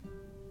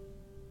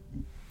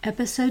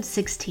Episode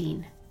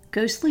 16,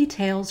 Ghostly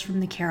Tales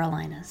from the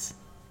Carolinas.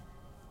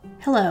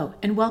 Hello,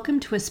 and welcome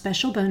to a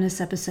special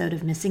bonus episode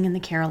of Missing in the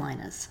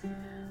Carolinas.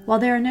 While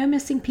there are no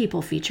missing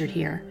people featured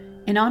here,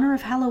 in honor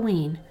of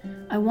Halloween,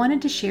 I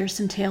wanted to share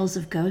some tales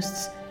of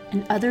ghosts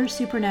and other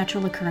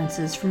supernatural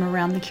occurrences from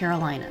around the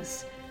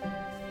Carolinas.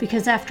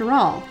 Because after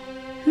all,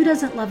 who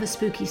doesn't love a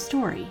spooky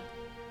story?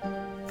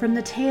 From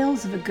the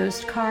tales of a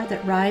ghost car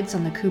that rides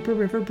on the Cooper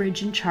River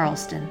Bridge in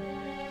Charleston,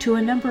 to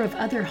a number of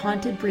other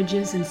haunted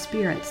bridges and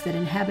spirits that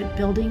inhabit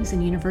buildings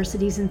and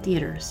universities and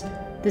theaters,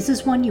 this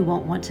is one you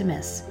won't want to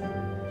miss.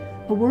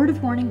 A word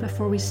of warning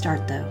before we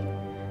start, though.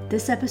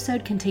 This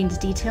episode contains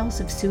details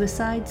of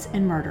suicides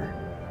and murder.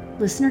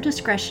 Listener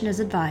discretion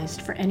is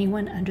advised for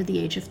anyone under the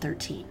age of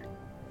 13.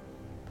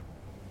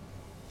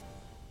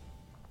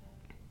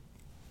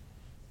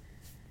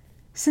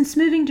 Since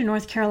moving to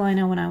North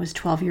Carolina when I was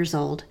 12 years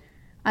old,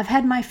 I've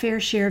had my fair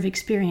share of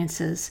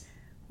experiences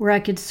where I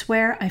could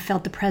swear I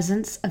felt the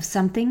presence of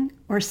something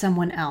or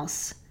someone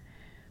else.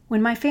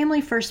 When my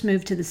family first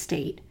moved to the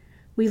state,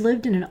 we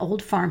lived in an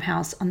old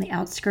farmhouse on the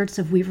outskirts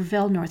of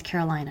Weaverville, North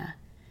Carolina.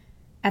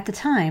 At the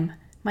time,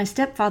 my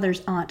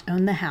stepfather's aunt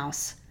owned the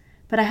house,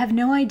 but I have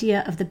no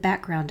idea of the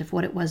background of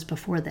what it was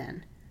before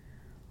then.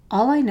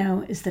 All I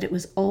know is that it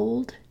was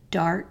old,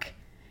 dark,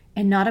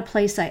 and not a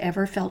place I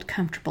ever felt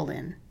comfortable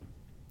in.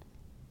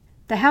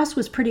 The house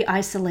was pretty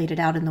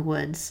isolated out in the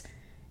woods,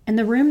 and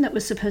the room that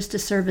was supposed to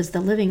serve as the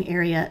living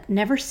area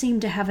never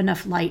seemed to have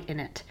enough light in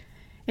it.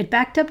 It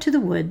backed up to the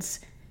woods,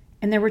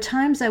 and there were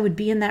times I would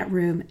be in that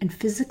room and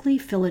physically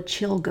feel a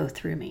chill go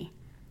through me.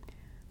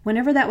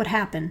 Whenever that would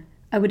happen,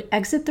 I would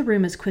exit the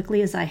room as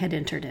quickly as I had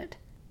entered it.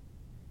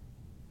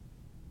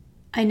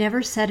 I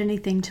never said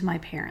anything to my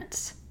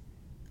parents.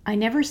 I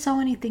never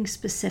saw anything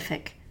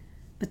specific,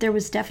 but there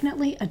was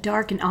definitely a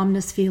dark and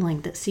ominous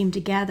feeling that seemed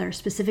to gather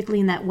specifically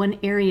in that one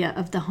area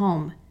of the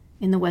home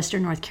in the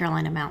western North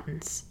Carolina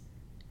mountains.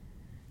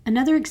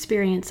 Another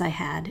experience I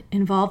had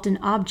involved an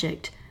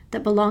object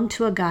that belonged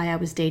to a guy I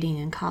was dating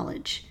in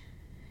college.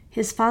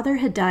 His father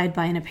had died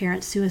by an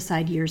apparent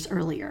suicide years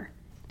earlier.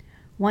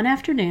 One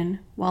afternoon,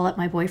 while at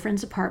my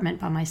boyfriend's apartment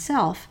by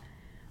myself,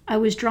 I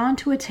was drawn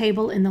to a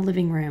table in the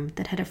living room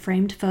that had a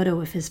framed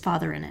photo of his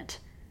father in it.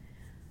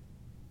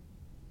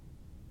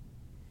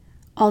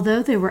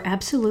 Although there were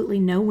absolutely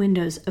no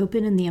windows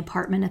open in the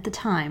apartment at the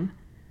time,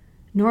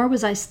 nor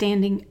was I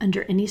standing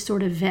under any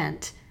sort of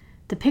vent,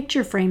 the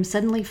picture frame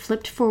suddenly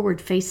flipped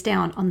forward face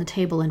down on the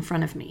table in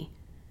front of me.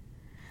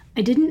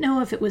 I didn't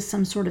know if it was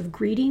some sort of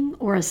greeting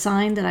or a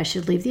sign that I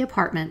should leave the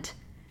apartment,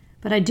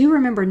 but I do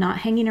remember not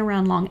hanging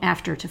around long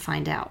after to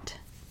find out.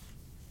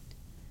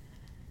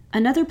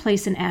 Another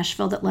place in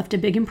Asheville that left a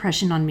big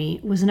impression on me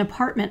was an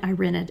apartment I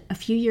rented a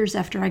few years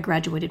after I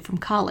graduated from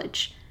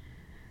college.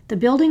 The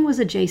building was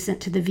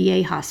adjacent to the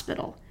VA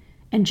hospital,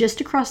 and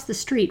just across the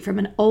street from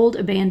an old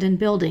abandoned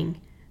building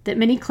that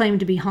many claim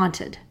to be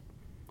haunted.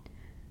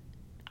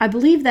 I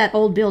believe that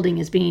old building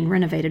is being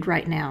renovated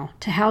right now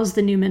to house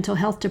the new mental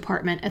health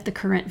department at the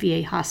current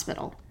VA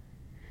hospital.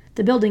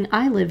 The building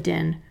I lived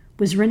in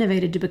was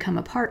renovated to become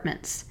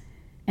apartments,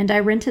 and I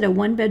rented a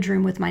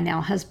one-bedroom with my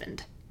now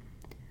husband.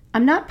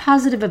 I'm not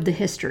positive of the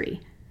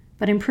history,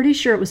 but I'm pretty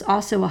sure it was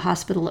also a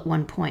hospital at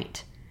one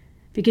point,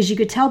 because you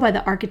could tell by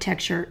the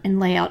architecture and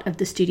layout of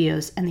the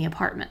studios and the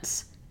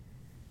apartments.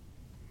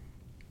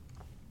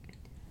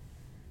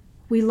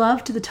 We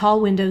loved the tall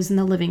windows in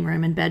the living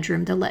room and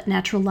bedroom that let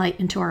natural light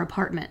into our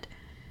apartment.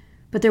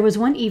 But there was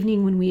one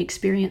evening when we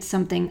experienced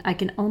something I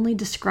can only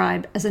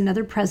describe as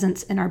another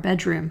presence in our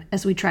bedroom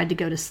as we tried to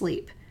go to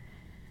sleep.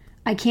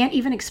 I can't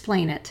even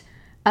explain it,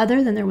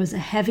 other than there was a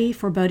heavy,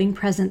 foreboding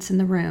presence in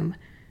the room,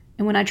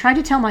 and when I tried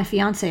to tell my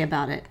fiancé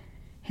about it,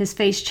 his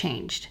face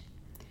changed.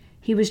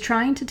 He was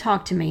trying to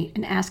talk to me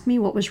and ask me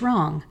what was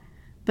wrong,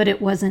 but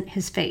it wasn't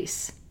his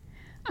face.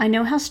 I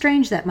know how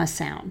strange that must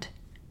sound,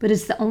 but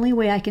it's the only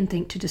way I can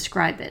think to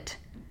describe it.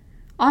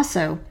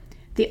 Also,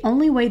 the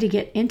only way to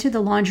get into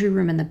the laundry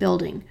room in the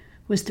building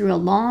was through a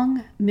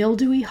long,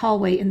 mildewy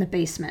hallway in the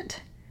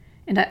basement,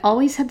 and I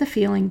always had the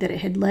feeling that it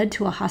had led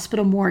to a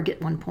hospital morgue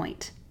at one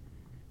point.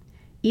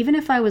 Even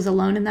if I was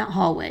alone in that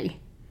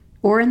hallway,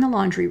 or in the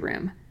laundry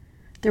room,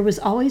 there was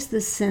always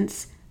this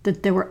sense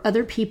that there were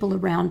other people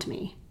around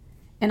me,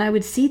 and I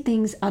would see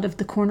things out of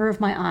the corner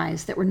of my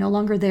eyes that were no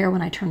longer there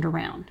when I turned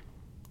around.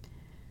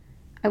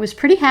 I was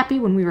pretty happy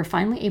when we were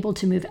finally able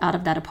to move out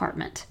of that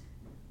apartment.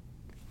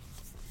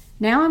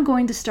 Now I'm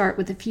going to start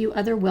with a few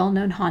other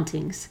well-known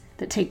hauntings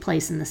that take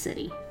place in the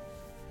city.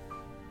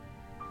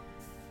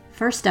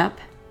 First up,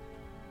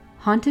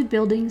 haunted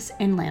buildings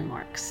and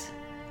landmarks.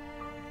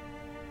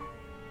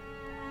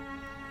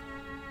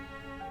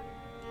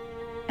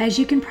 As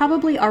you can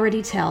probably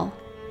already tell,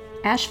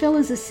 Asheville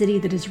is a city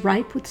that is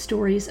ripe with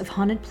stories of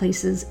haunted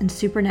places and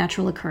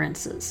supernatural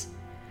occurrences.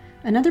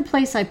 Another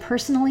place I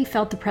personally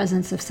felt the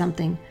presence of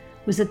something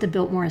was at the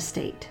Biltmore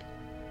Estate.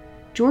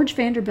 George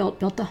Vanderbilt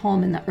built the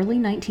home in the early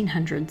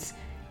 1900s,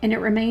 and it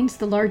remains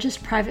the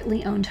largest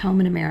privately owned home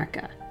in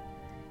America.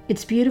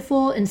 It's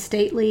beautiful and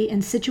stately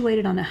and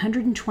situated on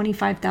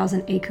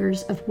 125,000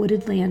 acres of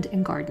wooded land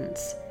and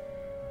gardens.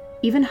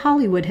 Even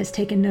Hollywood has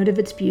taken note of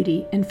its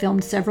beauty and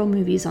filmed several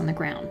movies on the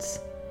grounds.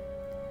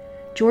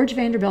 George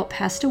Vanderbilt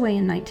passed away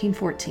in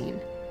 1914,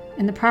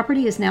 and the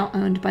property is now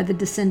owned by the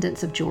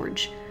descendants of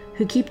George,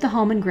 who keep the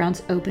home and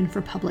grounds open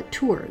for public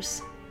tours.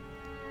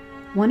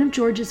 One of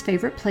George's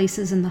favorite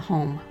places in the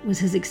home was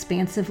his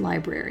expansive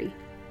library,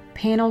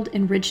 paneled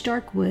in rich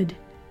dark wood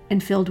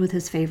and filled with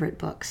his favorite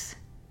books.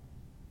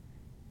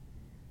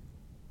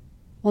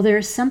 While there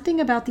is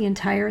something about the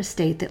entire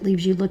estate that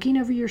leaves you looking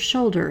over your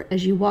shoulder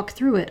as you walk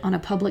through it on a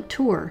public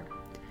tour,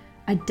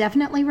 I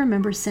definitely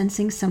remember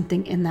sensing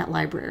something in that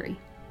library.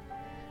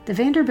 The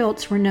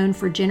Vanderbilts were known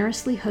for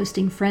generously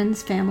hosting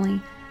friends,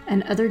 family,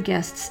 and other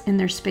guests in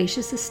their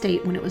spacious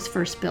estate when it was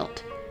first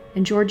built,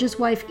 and George's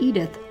wife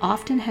Edith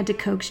often had to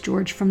coax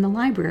George from the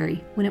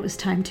library when it was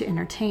time to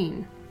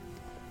entertain.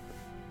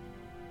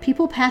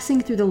 People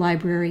passing through the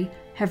library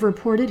have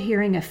reported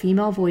hearing a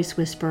female voice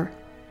whisper,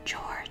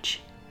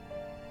 "George."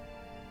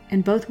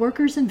 And both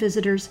workers and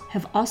visitors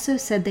have also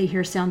said they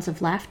hear sounds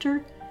of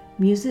laughter,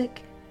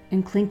 music,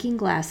 and clinking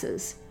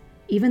glasses,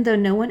 even though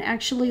no one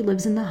actually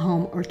lives in the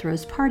home or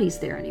throws parties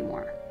there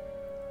anymore.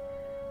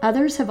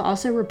 Others have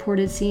also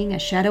reported seeing a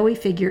shadowy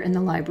figure in the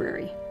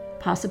library,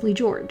 possibly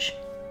George.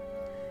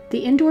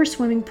 The indoor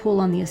swimming pool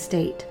on the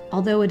estate,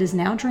 although it is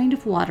now drained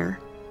of water,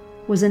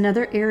 was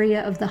another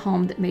area of the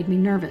home that made me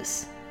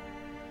nervous.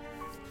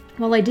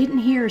 While I didn't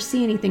hear or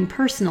see anything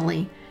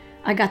personally,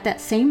 I got that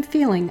same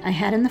feeling I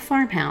had in the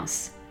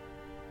farmhouse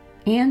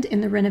and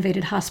in the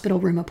renovated hospital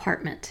room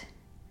apartment.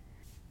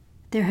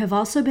 There have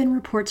also been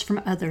reports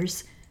from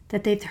others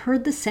that they've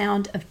heard the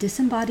sound of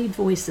disembodied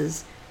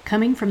voices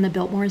coming from the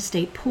Biltmore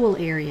Estate pool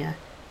area,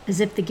 as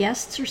if the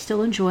guests are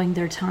still enjoying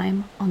their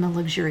time on the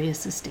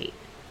luxurious estate.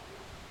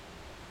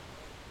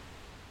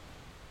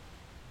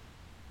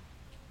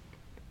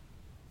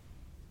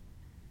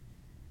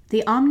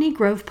 The Omni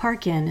Grove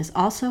Park Inn is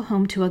also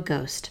home to a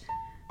ghost,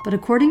 but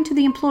according to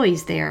the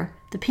employees there,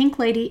 the Pink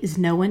Lady is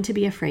no one to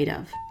be afraid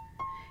of.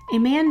 A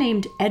man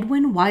named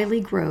Edwin Wiley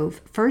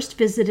Grove first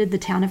visited the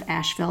town of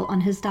Asheville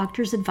on his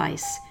doctor's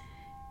advice,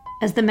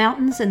 as the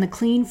mountains and the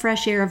clean,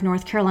 fresh air of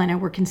North Carolina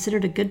were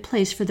considered a good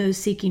place for those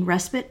seeking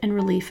respite and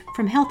relief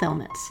from health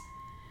ailments.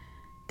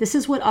 This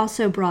is what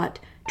also brought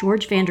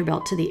George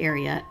Vanderbilt to the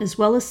area, as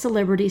well as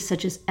celebrities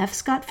such as F.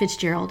 Scott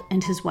Fitzgerald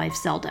and his wife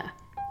Zelda.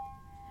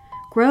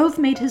 Grove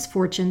made his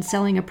fortune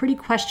selling a pretty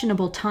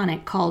questionable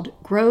tonic called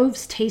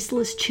Grove's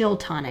Tasteless Chill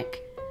Tonic.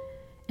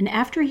 And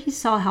after he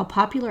saw how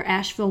popular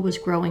Asheville was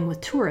growing with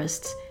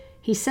tourists,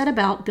 he set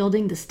about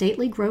building the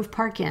stately Grove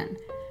Park Inn,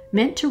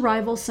 meant to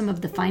rival some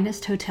of the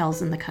finest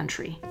hotels in the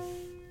country.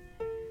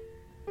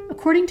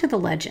 According to the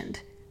legend,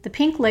 the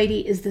Pink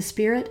Lady is the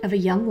spirit of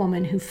a young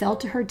woman who fell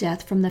to her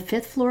death from the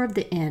 5th floor of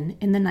the inn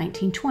in the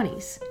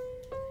 1920s.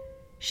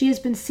 She has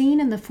been seen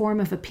in the form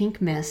of a pink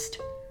mist,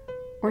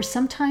 or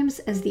sometimes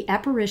as the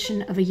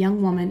apparition of a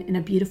young woman in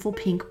a beautiful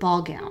pink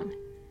ball gown.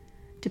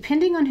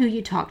 Depending on who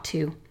you talk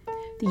to,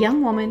 the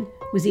young woman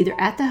was either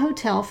at the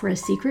hotel for a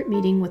secret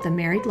meeting with a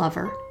married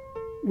lover,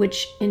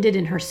 which ended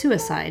in her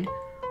suicide,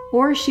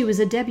 or she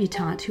was a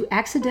debutante who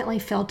accidentally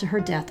fell to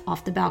her death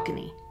off the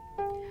balcony.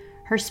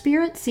 Her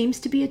spirit seems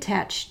to be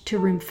attached to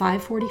room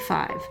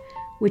 545,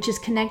 which is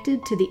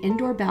connected to the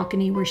indoor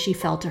balcony where she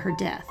fell to her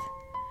death.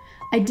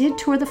 I did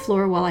tour the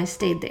floor while I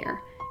stayed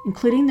there,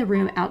 including the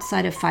room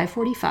outside of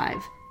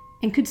 545,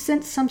 and could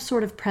sense some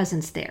sort of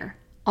presence there,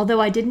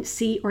 although I didn't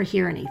see or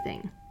hear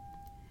anything.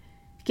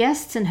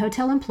 Guests and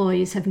hotel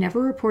employees have never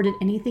reported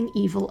anything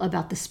evil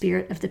about the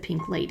spirit of the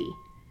Pink Lady.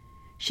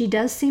 She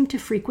does seem to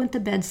frequent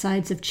the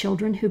bedsides of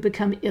children who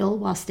become ill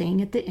while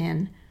staying at the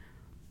inn,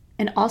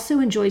 and also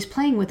enjoys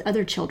playing with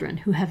other children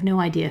who have no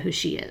idea who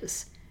she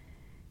is.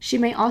 She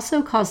may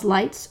also cause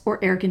lights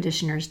or air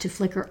conditioners to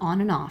flicker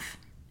on and off,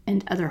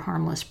 and other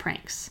harmless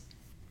pranks.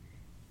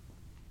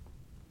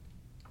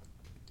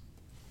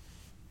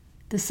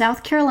 The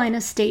South Carolina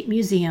State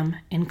Museum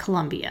in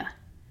Columbia.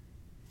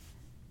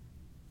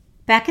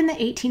 Back in the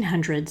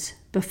 1800s,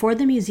 before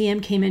the museum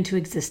came into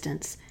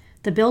existence,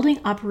 the building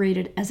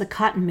operated as a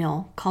cotton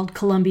mill called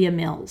Columbia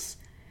Mills.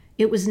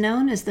 It was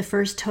known as the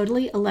first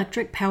totally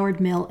electric-powered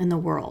mill in the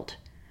world.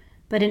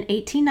 But in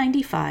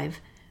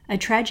 1895, a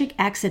tragic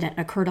accident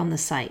occurred on the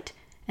site,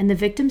 and the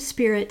victim's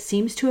spirit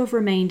seems to have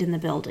remained in the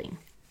building.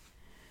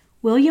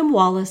 William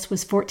Wallace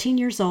was 14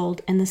 years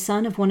old and the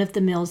son of one of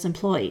the mill's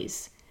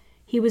employees.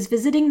 He was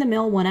visiting the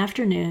mill one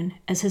afternoon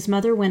as his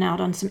mother went out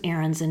on some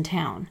errands in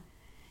town.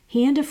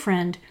 He and a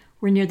friend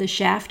were near the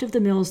shaft of the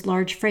mill's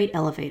large freight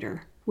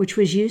elevator, which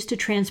was used to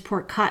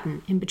transport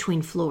cotton in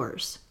between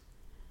floors.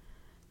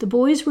 The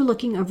boys were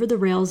looking over the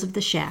rails of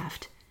the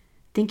shaft,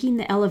 thinking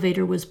the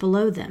elevator was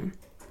below them,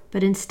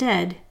 but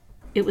instead,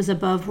 it was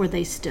above where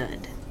they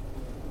stood.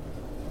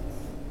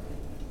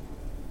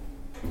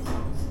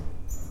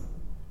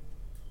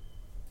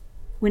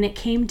 When it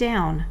came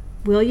down,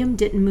 William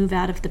didn't move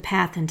out of the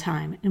path in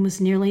time and was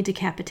nearly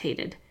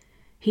decapitated.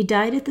 He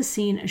died at the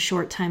scene a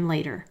short time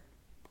later.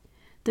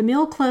 The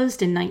mill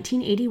closed in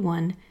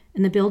 1981,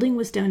 and the building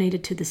was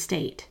donated to the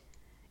state.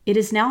 It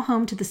is now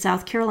home to the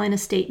South Carolina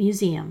State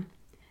Museum,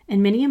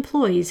 and many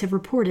employees have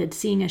reported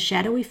seeing a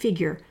shadowy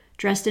figure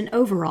dressed in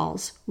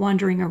overalls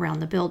wandering around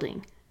the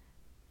building.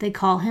 They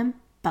call him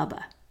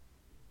Bubba.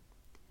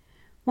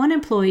 One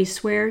employee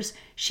swears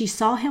she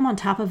saw him on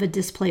top of a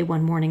display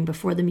one morning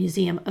before the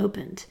museum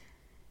opened.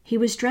 He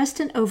was dressed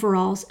in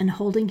overalls and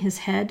holding his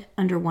head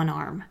under one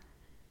arm.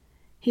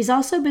 He's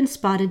also been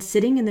spotted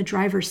sitting in the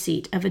driver's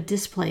seat of a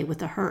display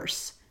with a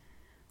hearse.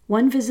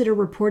 One visitor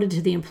reported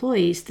to the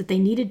employees that they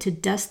needed to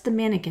dust the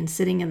mannequin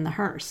sitting in the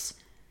hearse.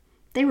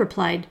 They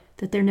replied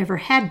that there never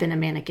had been a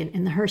mannequin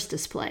in the hearse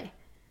display.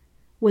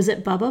 Was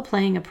it Bubba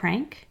playing a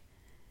prank?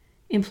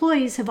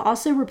 Employees have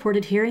also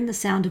reported hearing the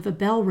sound of a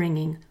bell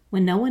ringing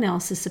when no one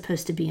else is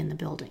supposed to be in the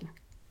building.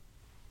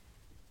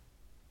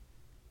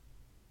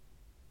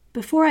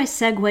 Before I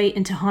segue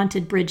into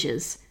haunted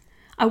bridges,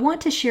 I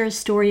want to share a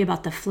story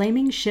about the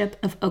flaming ship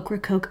of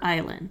Ocracoke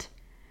Island.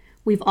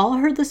 We've all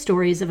heard the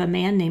stories of a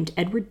man named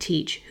Edward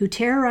Teach who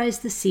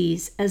terrorized the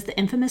seas as the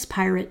infamous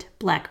pirate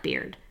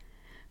Blackbeard.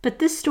 But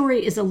this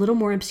story is a little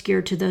more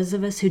obscure to those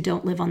of us who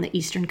don't live on the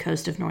eastern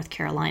coast of North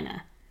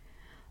Carolina.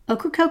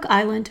 Ocracoke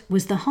Island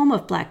was the home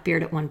of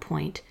Blackbeard at one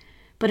point,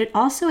 but it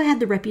also had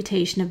the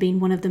reputation of being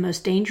one of the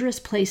most dangerous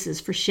places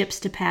for ships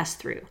to pass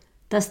through,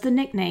 thus the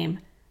nickname,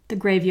 the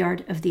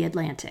Graveyard of the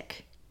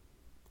Atlantic.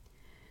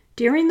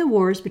 During the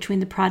wars between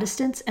the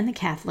Protestants and the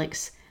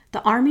Catholics,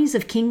 the armies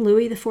of King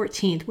Louis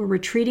XIV were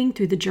retreating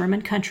through the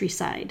German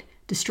countryside,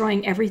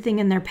 destroying everything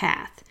in their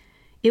path.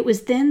 It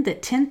was then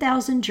that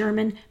 10,000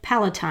 German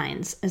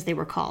Palatines, as they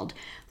were called,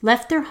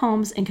 left their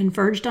homes and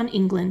converged on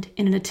England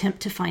in an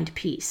attempt to find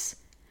peace.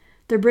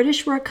 The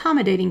British were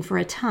accommodating for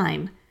a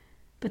time,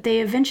 but they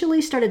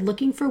eventually started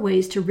looking for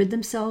ways to rid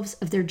themselves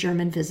of their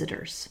German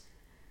visitors.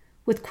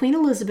 With Queen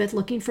Elizabeth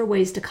looking for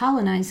ways to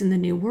colonize in the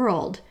New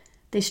World,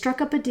 they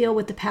struck up a deal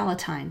with the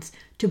Palatines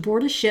to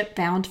board a ship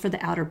bound for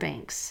the Outer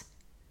Banks.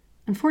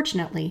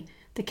 Unfortunately,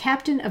 the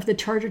captain of the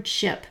chartered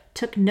ship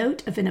took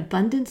note of an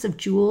abundance of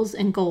jewels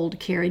and gold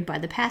carried by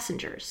the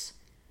passengers.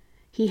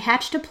 He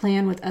hatched a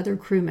plan with other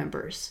crew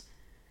members.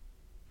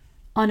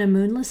 On a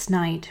moonless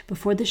night,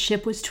 before the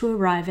ship was to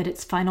arrive at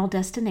its final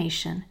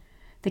destination,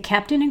 the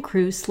captain and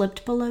crew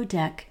slipped below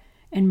deck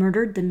and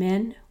murdered the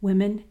men,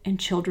 women, and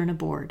children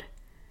aboard.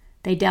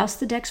 They doused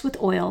the decks with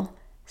oil,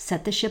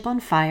 set the ship on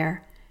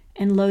fire,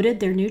 and loaded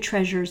their new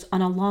treasures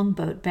on a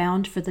longboat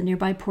bound for the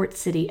nearby port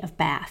city of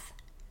Bath.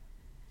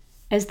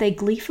 As they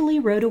gleefully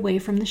rowed away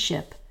from the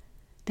ship,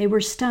 they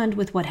were stunned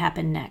with what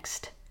happened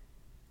next.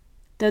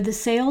 Though the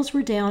sails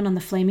were down on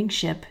the flaming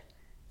ship,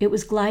 it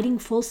was gliding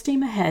full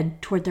steam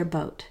ahead toward their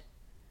boat.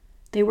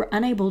 They were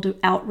unable to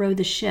outrow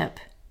the ship,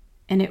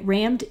 and it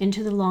rammed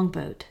into the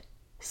longboat,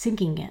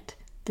 sinking it,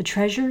 the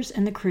treasures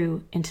and the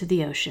crew into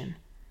the ocean.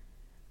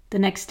 The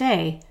next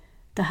day,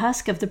 the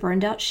husk of the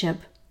burned-out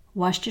ship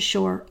washed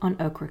ashore on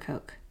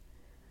Ocracoke.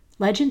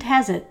 Legend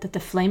has it that the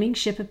flaming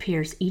ship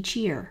appears each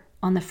year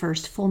on the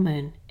first full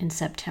moon in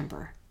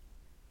September.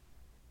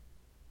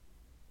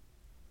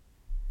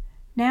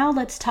 Now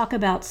let's talk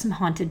about some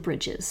haunted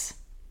bridges.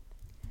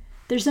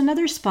 There's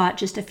another spot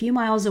just a few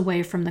miles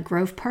away from the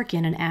Grove Park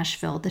Inn in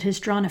Asheville that has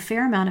drawn a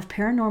fair amount of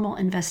paranormal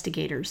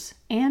investigators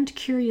and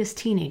curious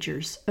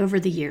teenagers over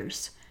the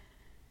years.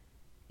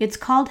 It's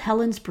called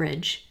Helen's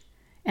Bridge,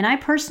 and I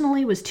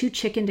personally was too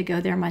chicken to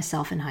go there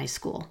myself in high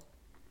school.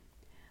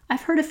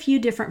 I've heard a few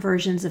different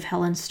versions of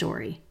Helen's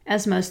story,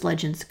 as most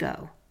legends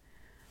go.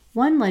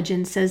 One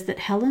legend says that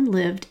Helen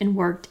lived and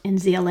worked in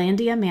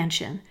Zealandia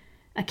Mansion,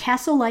 a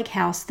castle-like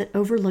house that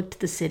overlooked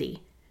the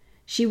city.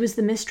 She was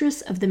the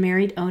mistress of the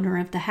married owner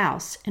of the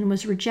house and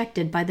was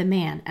rejected by the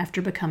man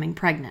after becoming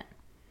pregnant.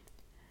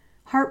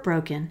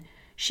 Heartbroken,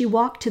 she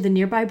walked to the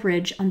nearby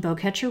bridge on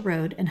Bowcatcher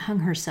Road and hung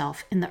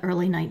herself in the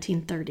early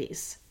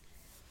 1930s.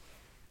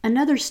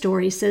 Another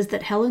story says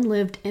that Helen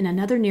lived in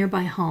another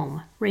nearby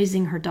home,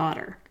 raising her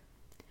daughter.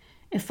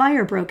 A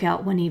fire broke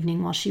out one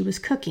evening while she was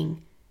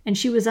cooking, and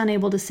she was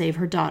unable to save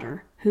her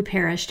daughter, who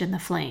perished in the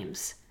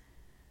flames.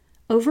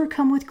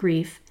 Overcome with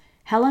grief,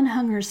 Helen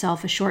hung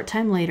herself a short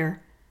time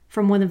later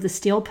from one of the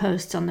steel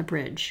posts on the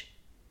bridge.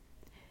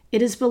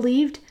 It is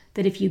believed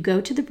that if you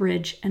go to the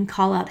bridge and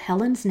call out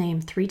Helen's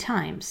name 3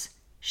 times,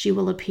 she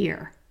will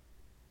appear.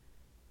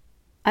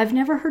 I've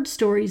never heard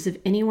stories of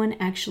anyone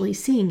actually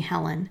seeing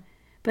Helen,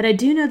 but I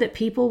do know that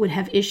people would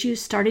have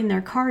issues starting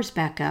their cars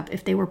back up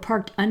if they were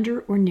parked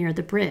under or near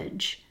the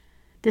bridge.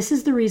 This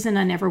is the reason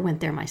I never went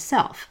there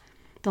myself.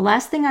 The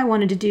last thing I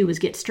wanted to do was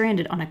get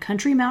stranded on a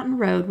country mountain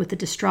road with a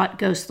distraught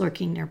ghost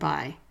lurking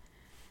nearby.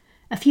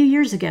 A few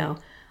years ago,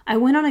 I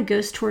went on a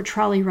ghost tour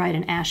trolley ride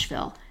in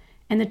Asheville,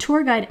 and the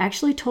tour guide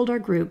actually told our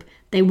group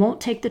they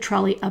won't take the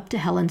trolley up to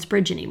Helen's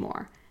Bridge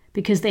anymore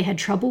because they had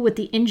trouble with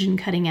the engine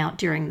cutting out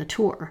during the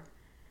tour.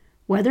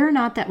 Whether or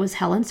not that was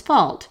Helen's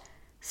fault,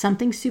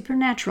 something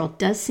supernatural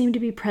does seem to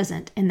be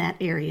present in that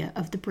area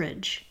of the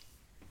bridge.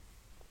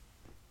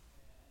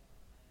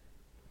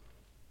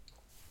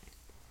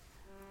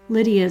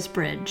 Lydia's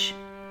Bridge.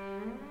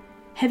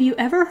 Have you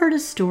ever heard a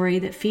story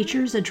that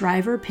features a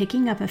driver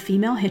picking up a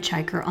female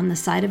hitchhiker on the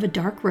side of a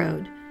dark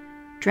road,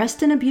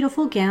 dressed in a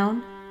beautiful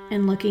gown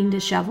and looking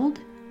disheveled?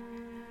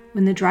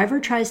 When the driver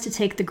tries to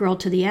take the girl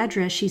to the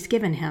address she's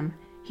given him,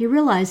 he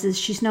realizes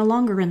she's no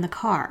longer in the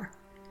car.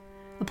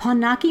 Upon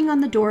knocking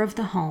on the door of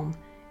the home,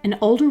 an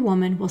older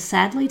woman will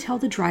sadly tell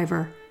the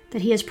driver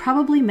that he has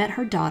probably met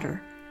her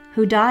daughter,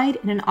 who died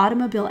in an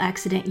automobile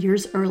accident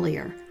years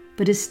earlier,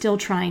 but is still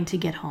trying to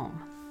get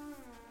home.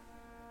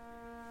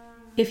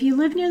 If you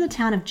live near the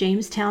town of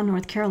Jamestown,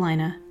 North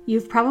Carolina,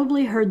 you've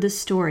probably heard this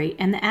story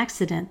and the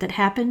accident that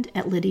happened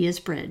at Lydia's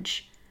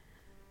Bridge.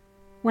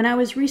 When I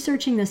was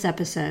researching this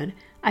episode,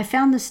 I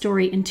found the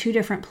story in two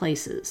different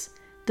places.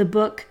 The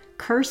book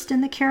Cursed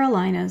in the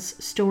Carolinas,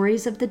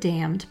 Stories of the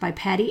Damned by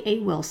Patty A.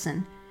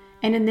 Wilson,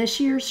 and in this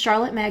year's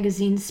Charlotte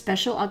Magazine's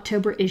special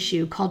October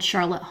issue called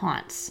Charlotte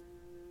Haunts.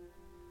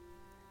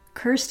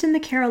 Cursed in the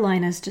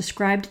Carolinas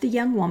described the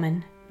young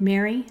woman,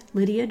 Mary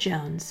Lydia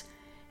Jones,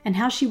 and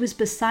how she was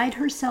beside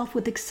herself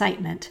with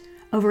excitement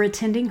over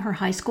attending her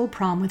high school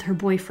prom with her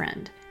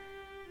boyfriend.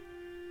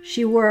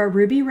 She wore a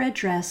ruby red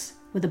dress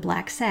with a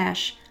black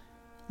sash,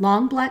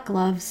 long black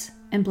gloves,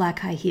 and black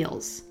high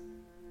heels.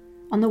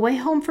 On the way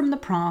home from the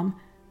prom,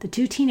 the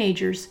two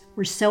teenagers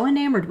were so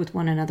enamored with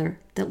one another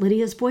that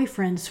Lydia's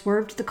boyfriend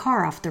swerved the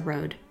car off the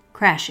road,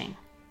 crashing.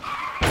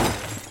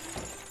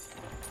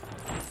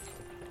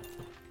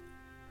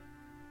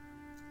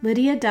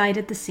 Lydia died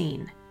at the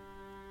scene.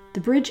 The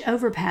bridge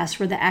overpass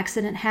where the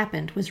accident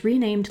happened was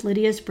renamed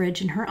Lydia's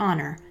Bridge in her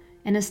honor,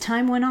 and as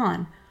time went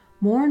on,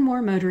 more and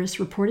more motorists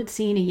reported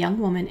seeing a young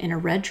woman in a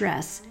red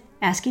dress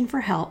asking for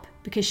help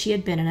because she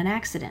had been in an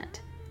accident.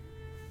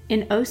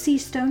 In O.C.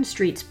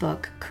 Stonestreet's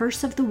book,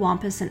 Curse of the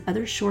Wampus and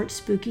Other Short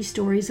Spooky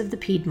Stories of the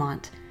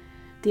Piedmont,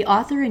 the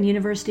author and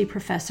university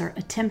professor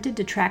attempted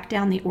to track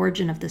down the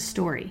origin of this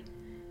story.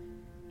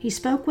 He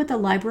spoke with a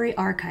library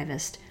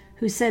archivist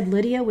who said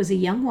Lydia was a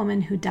young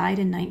woman who died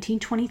in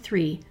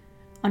 1923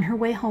 on her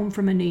way home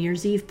from a New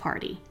Year's Eve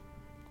party.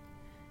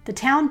 The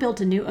town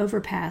built a new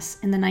overpass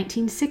in the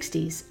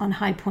 1960s on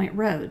High Point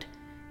Road,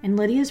 and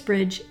Lydia's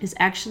Bridge is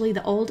actually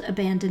the old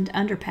abandoned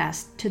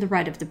underpass to the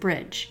right of the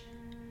bridge.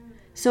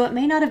 So it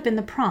may not have been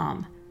the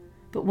prom,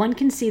 but one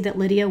can see that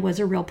Lydia was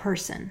a real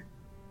person.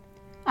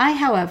 I,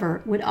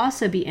 however, would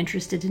also be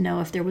interested to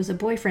know if there was a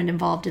boyfriend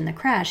involved in the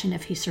crash and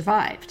if he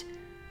survived.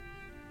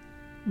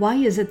 Why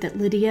is it that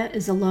Lydia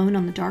is alone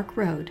on the dark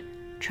road,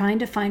 trying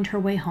to find her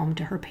way home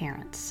to her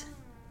parents?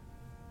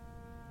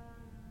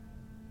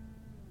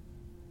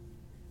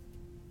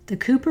 The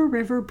Cooper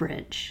River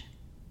Bridge.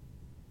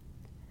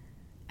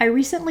 I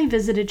recently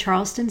visited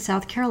Charleston,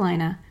 South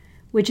Carolina,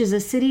 which is a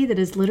city that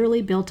is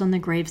literally built on the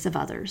graves of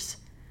others.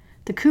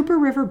 The Cooper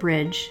River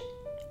Bridge,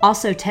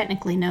 also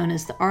technically known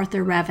as the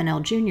Arthur Ravenel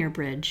Jr.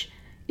 Bridge,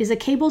 is a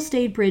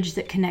cable-stayed bridge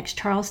that connects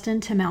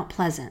Charleston to Mount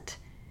Pleasant.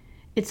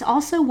 It's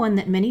also one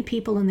that many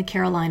people in the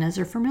Carolinas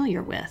are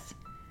familiar with.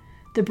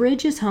 The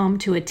bridge is home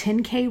to a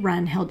 10K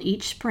run held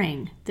each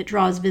spring that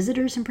draws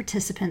visitors and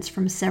participants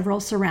from several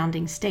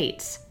surrounding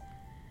states.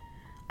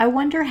 I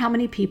wonder how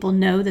many people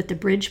know that the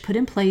bridge put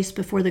in place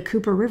before the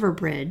Cooper River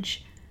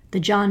Bridge, the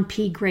John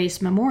P.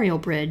 Grace Memorial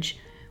Bridge,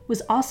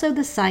 was also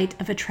the site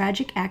of a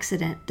tragic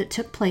accident that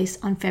took place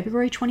on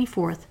February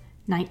 24,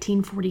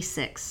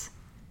 1946.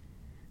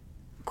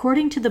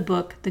 According to the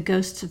book The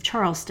Ghosts of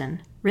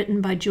Charleston,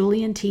 written by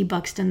Julian T.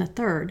 Buxton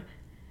III,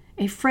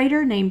 a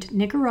freighter named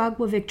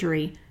Nicaragua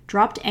Victory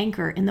dropped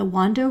anchor in the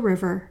Wando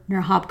River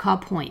near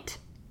Hobcob Point.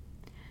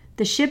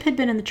 The ship had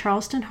been in the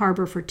Charleston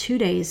harbor for 2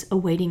 days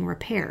awaiting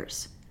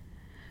repairs.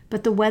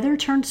 But the weather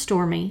turned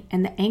stormy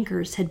and the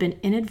anchors had been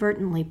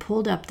inadvertently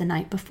pulled up the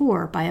night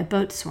before by a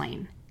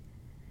boatswain.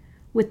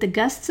 With the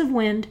gusts of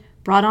wind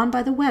brought on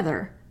by the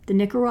weather, the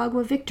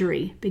Nicaragua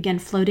Victory began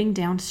floating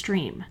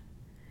downstream.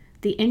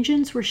 The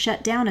engines were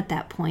shut down at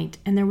that point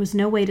and there was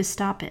no way to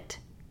stop it.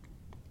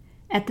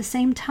 At the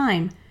same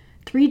time,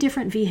 3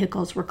 different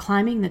vehicles were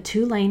climbing the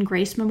 2-lane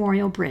Grace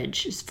Memorial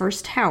Bridge's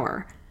first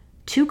tower,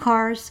 2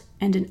 cars,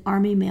 and an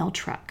Army mail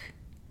truck.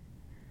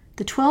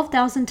 The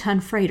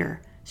 12,000-ton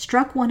freighter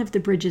struck one of the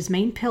bridge's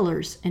main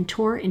pillars and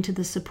tore into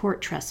the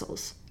support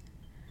trestles.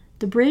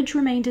 The bridge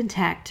remained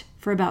intact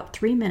for about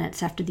 3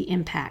 minutes after the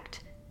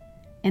impact,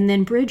 and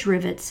then bridge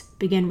rivets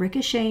began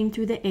ricocheting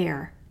through the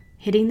air,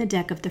 hitting the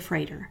deck of the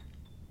freighter.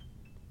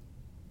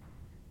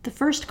 The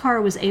first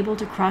car was able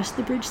to cross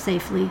the bridge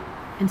safely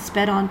and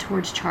sped on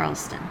towards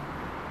Charleston.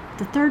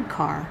 The third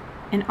car,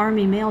 an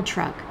Army mail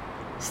truck,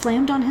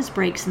 slammed on his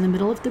brakes in the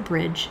middle of the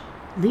bridge,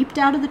 leaped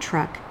out of the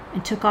truck,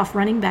 and took off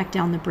running back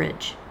down the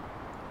bridge.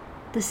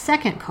 The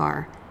second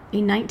car, a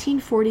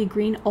 1940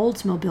 green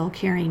Oldsmobile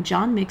carrying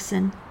John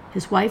Mixon,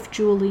 his wife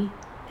Julie,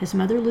 his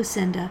mother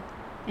Lucinda,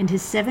 and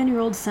his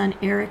 7-year-old son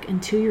Eric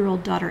and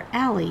 2-year-old daughter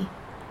Allie,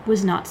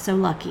 was not so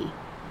lucky.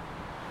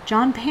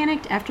 John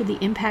panicked after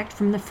the impact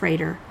from the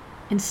freighter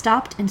and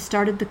stopped and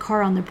started the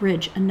car on the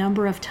bridge a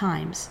number of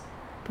times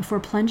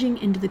before plunging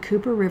into the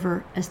Cooper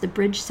River as the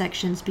bridge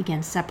sections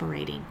began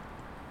separating.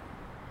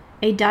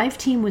 A dive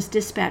team was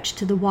dispatched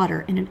to the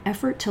water in an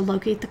effort to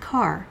locate the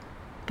car,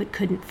 but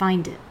couldn't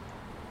find it.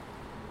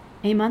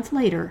 A month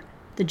later,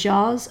 the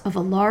jaws of a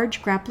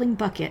large grappling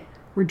bucket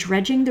were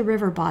dredging the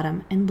river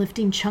bottom and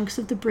lifting chunks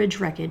of the bridge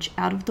wreckage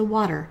out of the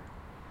water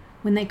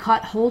when they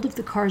caught hold of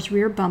the car's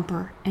rear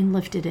bumper and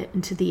lifted it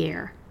into the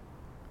air.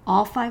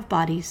 All 5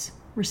 bodies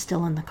were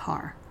still in the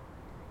car.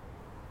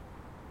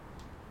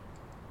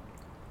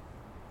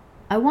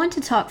 I want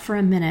to talk for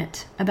a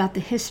minute about the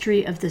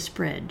history of this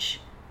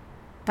bridge.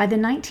 By the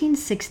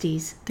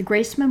 1960s, the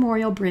Grace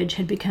Memorial Bridge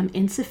had become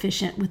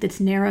insufficient with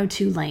its narrow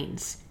 2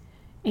 lanes.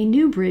 A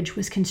new bridge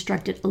was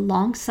constructed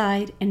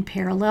alongside and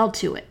parallel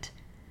to it.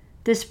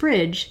 This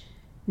bridge,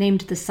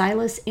 named the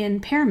Silas N.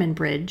 Pearman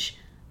Bridge,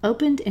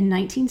 opened in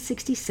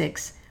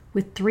 1966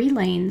 with 3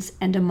 lanes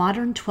and a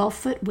modern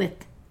 12-foot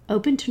width,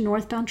 open to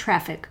northbound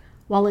traffic,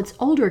 while its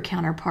older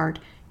counterpart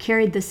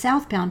carried the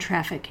southbound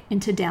traffic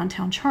into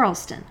downtown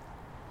Charleston.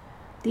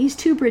 These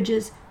 2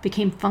 bridges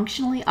became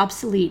functionally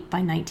obsolete by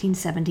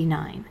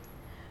 1979,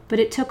 but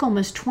it took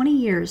almost 20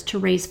 years to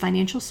raise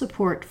financial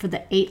support for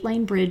the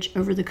 8-lane bridge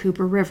over the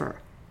Cooper River.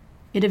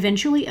 It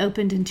eventually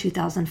opened in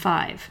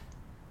 2005.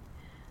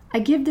 I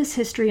give this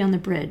history on the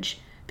bridge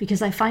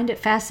because I find it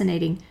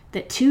fascinating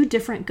that 2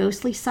 different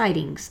ghostly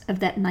sightings of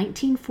that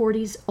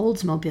 1940s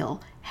Oldsmobile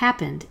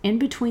happened in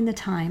between the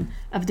time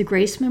of the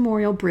Grace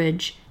Memorial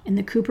Bridge and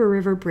the Cooper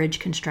River Bridge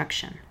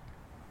construction.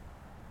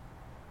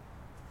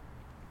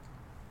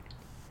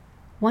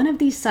 One of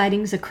these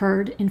sightings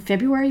occurred in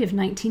February of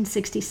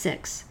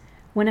 1966,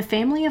 when a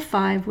family of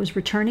 5 was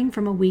returning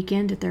from a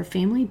weekend at their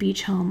family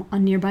beach home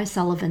on nearby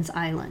Sullivan's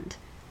Island.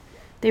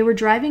 They were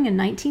driving a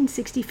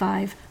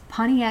 1965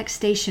 Pontiac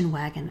station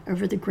wagon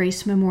over the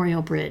Grace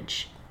Memorial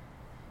Bridge.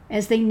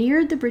 As they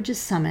neared the bridge's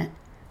summit,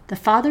 the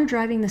father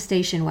driving the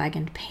station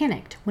wagon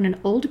panicked when an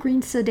old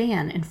green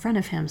sedan in front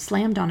of him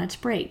slammed on its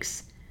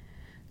brakes.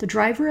 The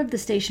driver of the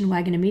station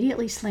wagon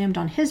immediately slammed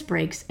on his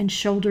brakes and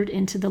shouldered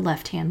into the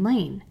left-hand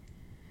lane.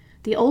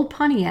 The old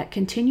Pontiac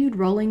continued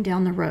rolling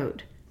down the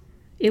road.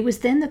 It was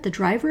then that the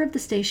driver of the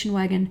station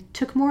wagon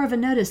took more of a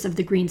notice of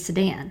the green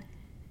sedan,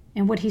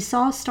 and what he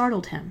saw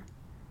startled him.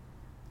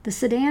 The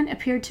sedan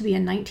appeared to be a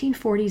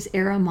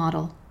 1940s-era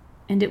model,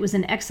 and it was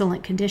in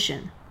excellent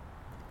condition.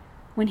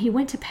 When he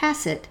went to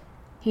pass it,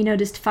 he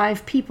noticed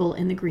 5 people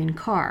in the green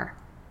car.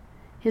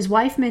 His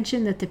wife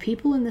mentioned that the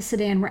people in the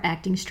sedan were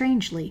acting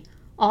strangely,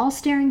 all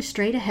staring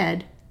straight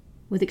ahead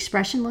with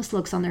expressionless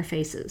looks on their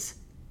faces.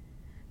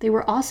 They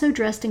were also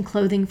dressed in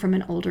clothing from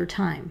an older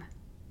time.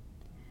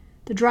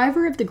 The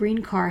driver of the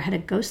green car had a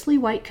ghostly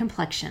white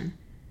complexion,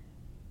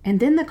 and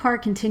then the car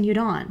continued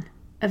on,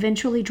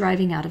 eventually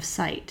driving out of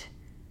sight.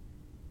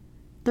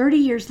 30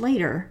 years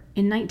later,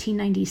 in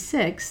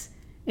 1996,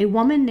 a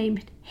woman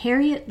named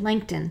Harriet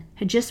Langton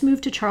had just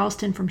moved to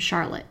Charleston from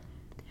Charlotte.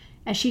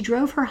 As she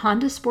drove her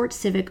Honda Sport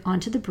Civic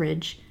onto the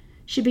bridge,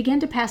 she began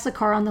to pass a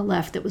car on the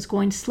left that was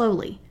going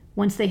slowly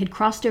once they had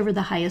crossed over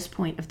the highest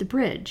point of the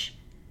bridge.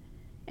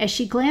 As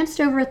she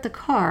glanced over at the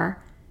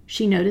car,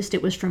 she noticed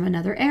it was from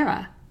another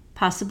era,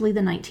 possibly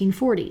the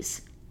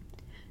 1940s.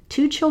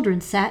 2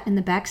 children sat in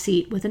the back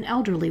seat with an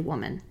elderly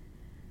woman.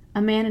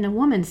 A man and a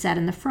woman sat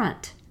in the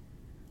front.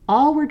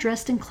 All were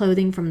dressed in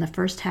clothing from the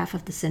first half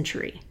of the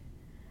century.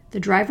 The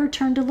driver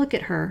turned to look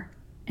at her,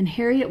 and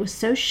Harriet was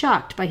so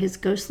shocked by his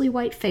ghostly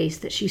white face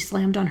that she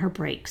slammed on her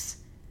brakes.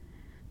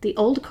 The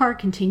old car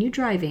continued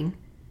driving,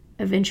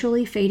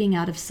 eventually fading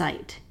out of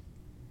sight.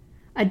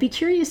 I'd be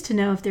curious to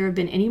know if there have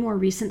been any more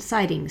recent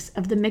sightings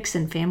of the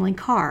Mixon family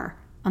car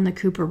on the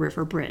Cooper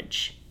River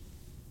Bridge.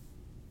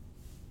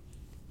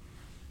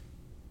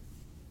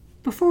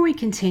 Before we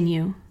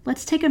continue,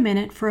 let's take a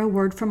minute for a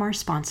word from our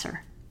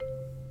sponsor.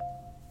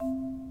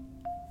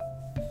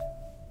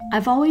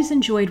 I've always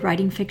enjoyed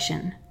writing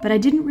fiction, but I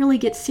didn't really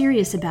get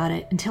serious about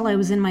it until I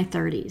was in my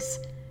 30s.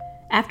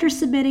 After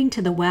submitting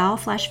to the WOW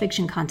Flash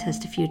Fiction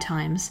Contest a few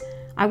times,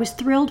 I was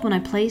thrilled when I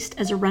placed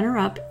as a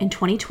runner-up in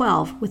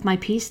 2012 with my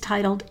piece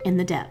titled In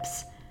the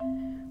Depths.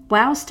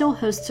 WOW still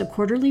hosts a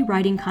quarterly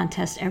writing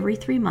contest every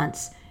 3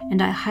 months, and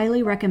I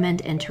highly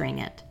recommend entering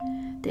it.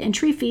 The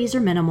entry fees are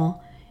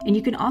minimal, and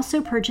you can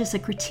also purchase a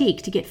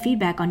critique to get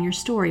feedback on your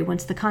story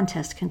once the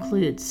contest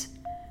concludes.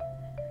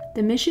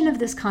 The mission of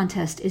this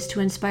contest is to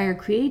inspire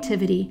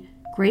creativity,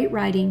 great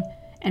writing,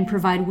 and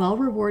provide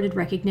well-rewarded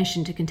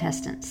recognition to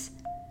contestants.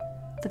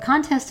 The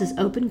contest is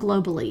open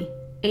globally,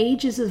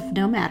 age is of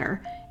no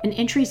matter, and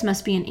entries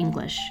must be in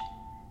English.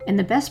 And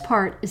the best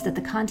part is that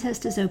the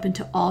contest is open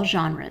to all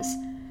genres,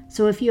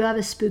 so if you have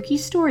a spooky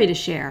story to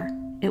share,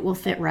 it will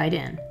fit right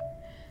in.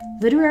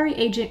 Literary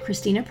agent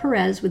Christina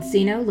Perez with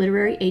Zeno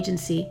Literary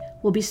Agency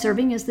will be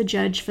serving as the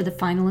judge for the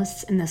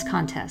finalists in this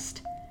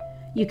contest.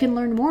 You can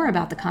learn more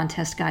about the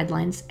contest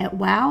guidelines at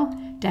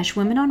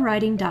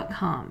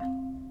wow-womenonwriting.com,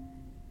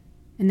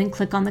 and then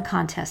click on the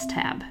Contest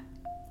tab.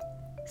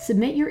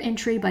 Submit your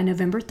entry by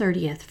November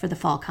 30th for the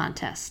fall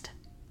contest.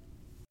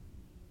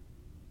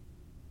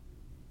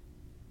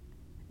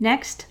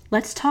 Next,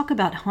 let's talk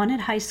about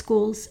haunted high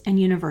schools and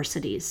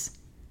universities.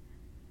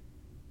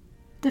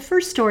 The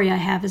first story I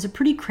have is a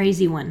pretty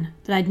crazy one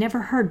that I'd never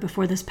heard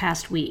before this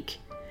past week.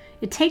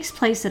 It takes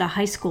place at a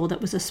high school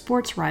that was a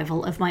sports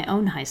rival of my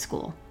own high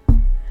school.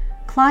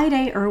 Clyde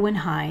A. Irwin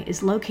High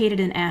is located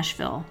in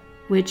Asheville,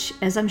 which,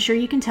 as I'm sure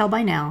you can tell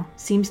by now,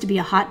 seems to be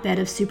a hotbed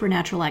of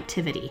supernatural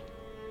activity.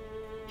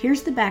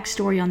 Here's the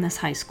backstory on this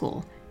high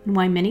school and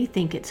why many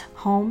think it's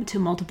home to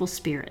multiple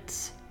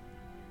spirits.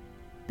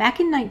 Back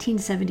in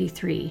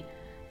 1973,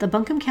 the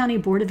Buncombe County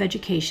Board of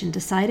Education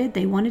decided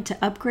they wanted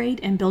to upgrade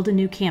and build a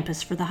new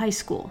campus for the high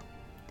school.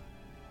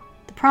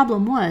 The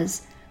problem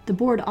was, the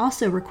board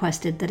also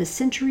requested that a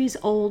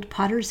centuries-old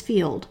Potter's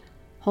Field,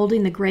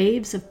 holding the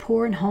graves of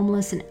poor and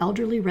homeless and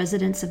elderly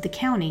residents of the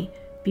county,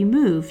 be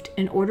moved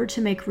in order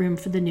to make room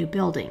for the new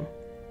building.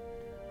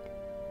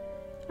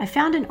 I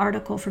found an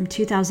article from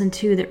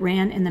 2002 that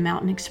ran in the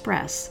Mountain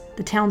Express,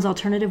 the town's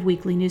alternative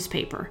weekly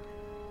newspaper.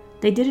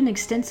 They did an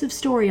extensive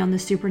story on the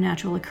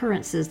supernatural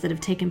occurrences that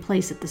have taken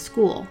place at the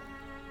school.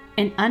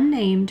 An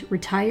unnamed,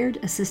 retired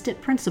assistant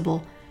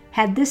principal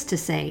had this to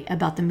say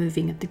about the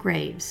moving of the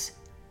graves.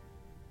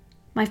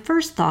 My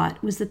first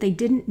thought was that they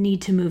didn't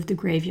need to move the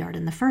graveyard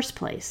in the first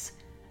place.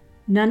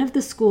 None of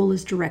the school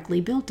is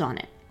directly built on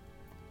it.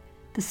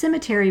 The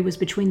cemetery was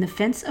between the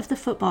fence of the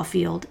football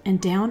field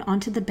and down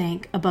onto the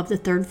bank above the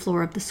third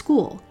floor of the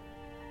school.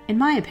 In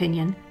my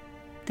opinion,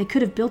 they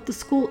could have built the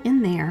school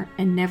in there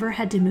and never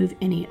had to move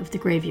any of the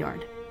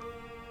graveyard.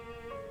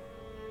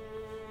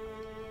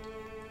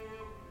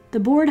 The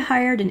board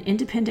hired an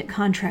independent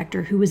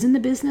contractor who was in the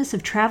business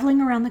of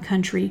traveling around the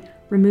country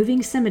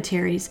removing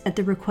cemeteries at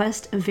the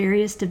request of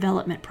various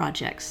development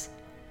projects.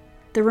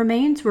 The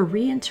remains were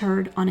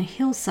reinterred on a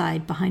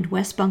hillside behind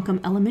West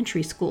Buncombe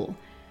Elementary School,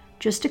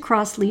 just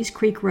across Lees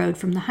Creek Road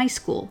from the high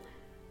school,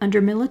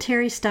 under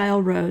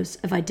military-style rows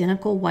of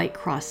identical white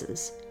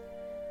crosses.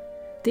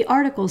 The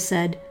article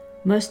said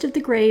most of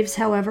the graves,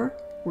 however,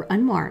 were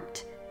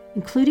unmarked,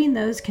 including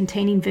those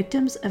containing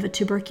victims of a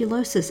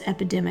tuberculosis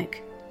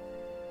epidemic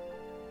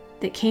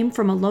that came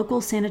from a local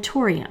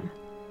sanatorium.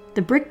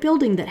 The brick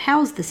building that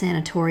housed the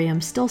sanatorium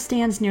still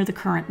stands near the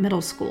current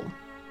middle school.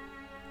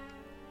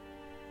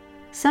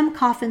 Some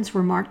coffins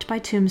were marked by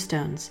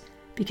tombstones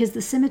because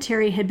the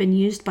cemetery had been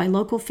used by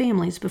local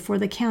families before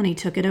the county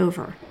took it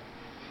over.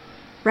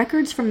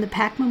 Records from the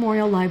Pack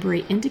Memorial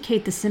Library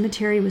indicate the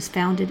cemetery was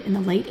founded in the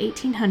late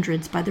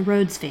 1800s by the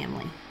Rhodes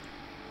family.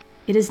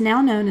 It is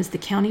now known as the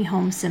County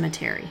Home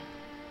Cemetery.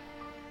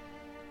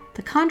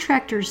 The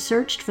contractors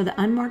searched for the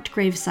unmarked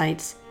grave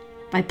sites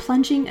by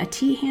plunging a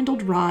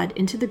T-handled rod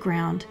into the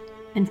ground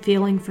and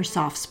feeling for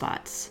soft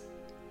spots.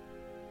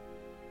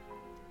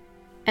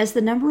 As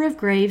the number of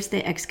graves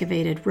they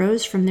excavated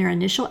rose from their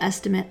initial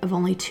estimate of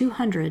only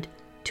 200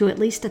 to at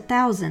least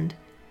 1,000,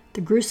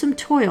 the gruesome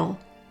toil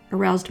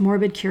aroused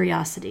morbid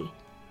curiosity.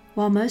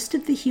 While most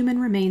of the human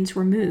remains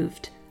were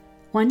moved,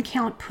 one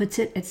count puts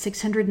it at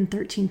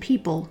 613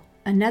 people,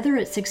 another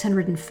at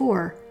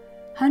 604,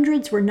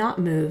 hundreds were not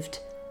moved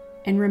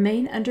and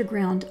remain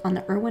underground on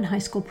the Irwin High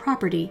School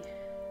property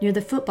near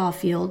the football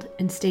field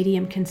and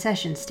stadium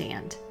concession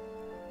stand.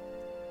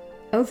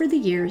 Over the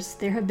years,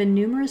 there have been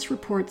numerous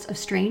reports of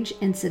strange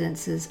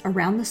incidences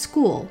around the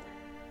school,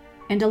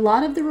 and a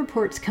lot of the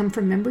reports come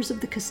from members of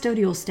the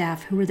custodial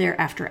staff who were there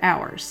after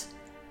hours.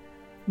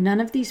 None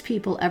of these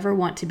people ever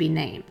want to be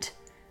named.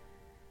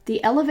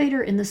 The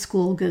elevator in the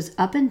school goes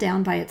up and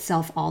down by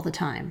itself all the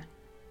time.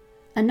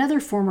 Another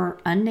former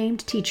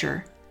unnamed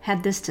teacher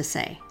had this to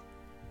say: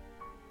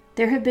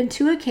 "There have been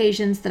 2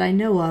 occasions that I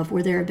know of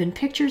where there have been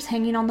pictures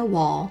hanging on the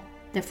wall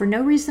that for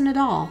no reason at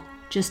all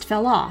just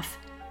fell off,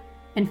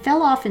 and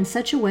fell off in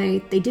such a way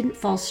they didn't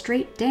fall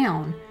straight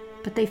down,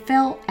 but they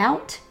fell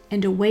out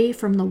and away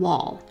from the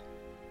wall.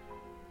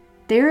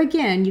 There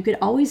again, you could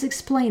always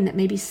explain that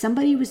maybe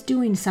somebody was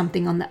doing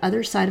something on the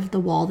other side of the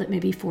wall that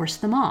maybe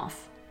forced them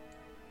off."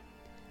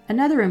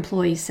 Another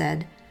employee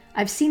said,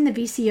 "I've seen the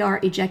VCR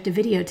eject a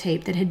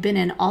videotape that had been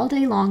in all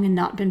day long and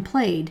not been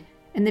played,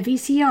 and the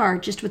VCR,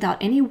 just without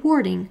any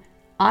warning,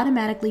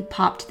 automatically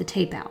popped the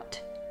tape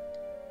out."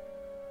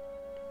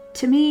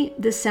 To me,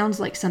 this sounds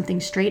like something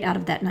straight out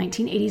of that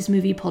 1980s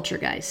movie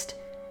Poltergeist.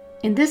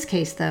 In this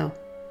case, though,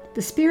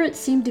 the spirits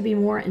seem to be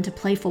more into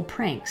playful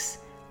pranks,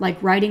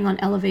 like riding on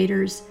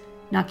elevators,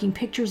 knocking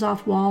pictures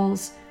off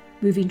walls,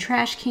 moving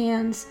trash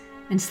cans,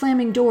 and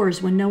slamming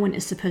doors when no one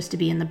is supposed to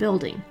be in the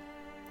building.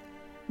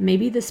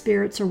 Maybe the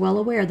spirits are well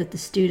aware that the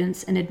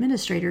students and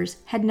administrators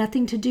had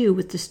nothing to do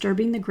with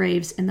disturbing the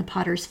graves in the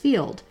Potter's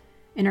Field,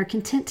 and are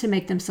content to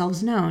make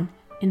themselves known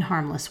in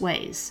harmless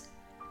ways.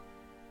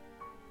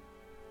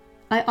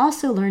 I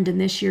also learned in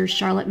this year's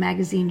Charlotte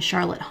magazine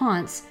Charlotte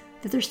Haunts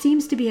that there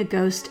seems to be a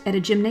ghost at a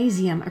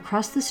gymnasium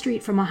across the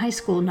street from a high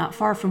school not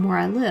far from where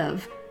I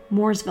live,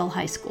 Mooresville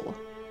High School.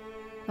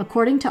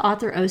 According to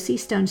author O.C.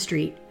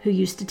 Stonestreet, who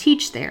used to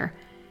teach there,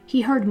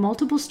 he heard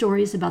multiple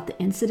stories about the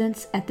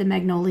incidents at the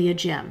Magnolia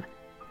Gym.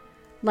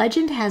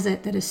 Legend has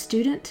it that a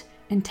student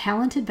and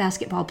talented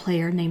basketball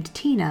player named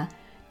Tina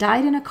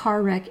died in a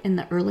car wreck in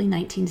the early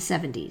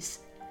 1970s.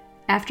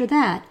 After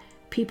that,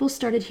 people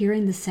started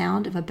hearing the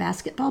sound of a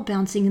basketball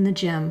bouncing in the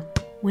gym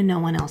when no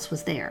one else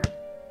was there.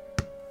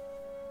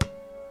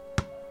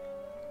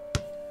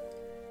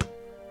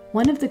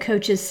 One of the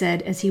coaches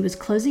said as he was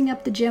closing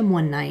up the gym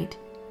one night,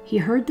 he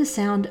heard the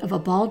sound of a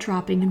ball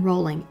dropping and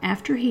rolling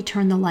after he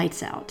turned the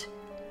lights out.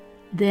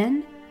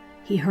 Then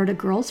he heard a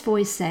girl's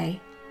voice say,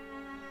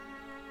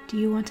 "Do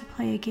you want to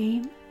play a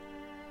game?"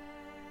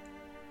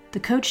 The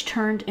coach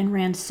turned and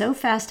ran so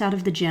fast out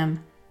of the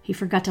gym, he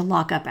forgot to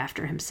lock up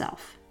after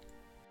himself.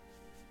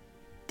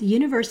 The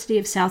University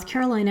of South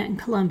Carolina in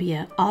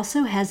Columbia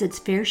also has its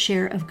fair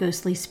share of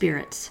ghostly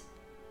spirits.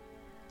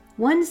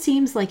 One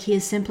seems like he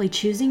is simply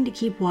choosing to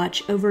keep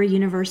watch over a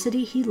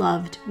university he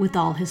loved with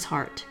all his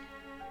heart.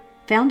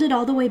 Founded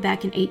all the way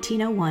back in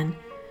 1801,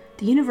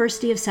 the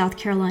University of South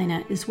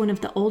Carolina is one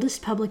of the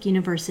oldest public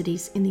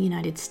universities in the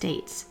United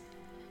States.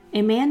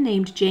 A man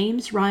named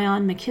James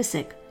Ryan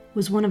McKissick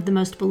was one of the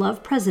most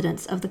beloved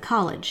presidents of the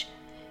college,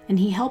 and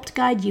he helped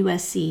guide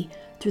USC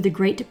through the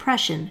Great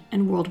Depression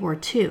and World War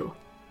II.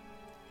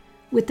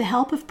 With the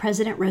help of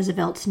President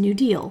Roosevelt's New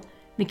Deal,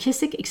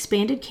 McKissick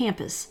expanded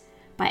campus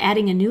by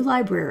adding a new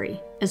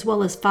library as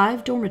well as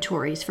 5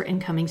 dormitories for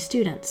incoming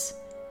students.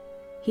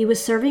 He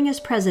was serving as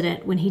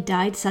president when he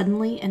died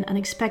suddenly and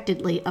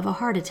unexpectedly of a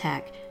heart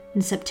attack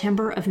in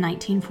September of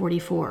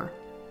 1944.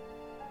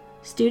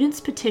 Students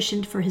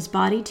petitioned for his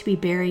body to be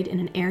buried in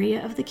an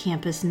area of the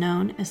campus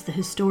known as the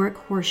Historic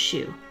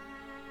Horseshoe.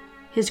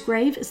 His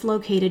grave is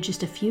located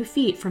just a few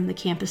feet from the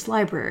campus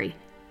library,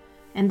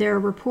 and there are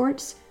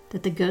reports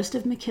that the ghost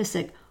of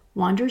McKissick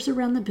wanders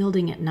around the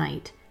building at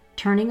night,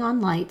 turning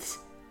on lights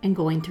and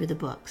going through the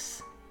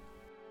books.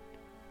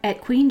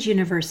 At Queen's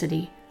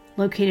University,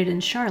 located in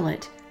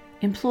Charlotte,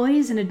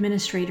 employees and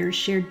administrators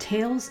shared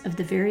tales of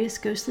the various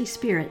ghostly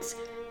spirits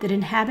that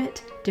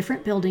inhabit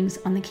different buildings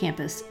on the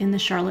campus in the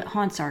Charlotte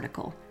Haunts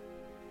article.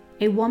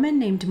 A woman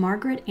named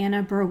Margaret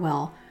Anna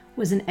Burwell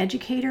was an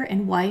educator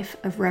and wife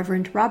of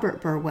Reverend Robert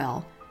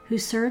Burwell, who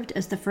served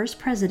as the first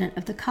president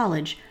of the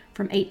college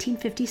from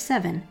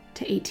 1857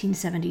 to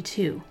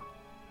 1872.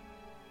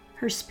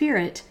 Her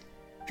spirit,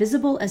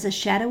 visible as a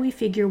shadowy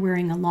figure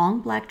wearing a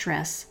long black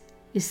dress,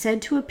 is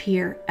said to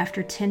appear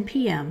after 10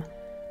 p.m.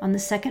 on the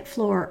second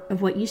floor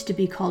of what used to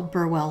be called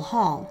Burwell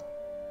Hall.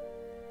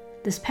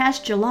 This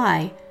past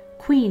July,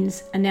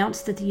 Queen's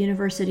announced that the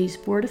university's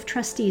Board of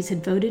Trustees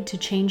had voted to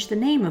change the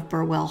name of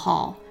Burwell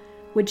Hall,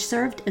 which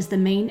served as the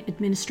main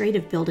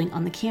administrative building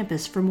on the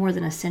campus for more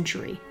than a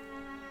century.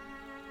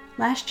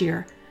 Last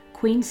year,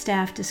 Queen's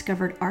staff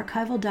discovered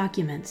archival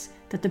documents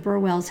that the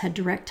Burwells had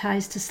direct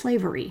ties to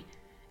slavery,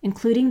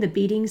 including the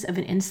beatings of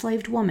an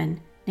enslaved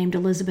woman named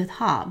Elizabeth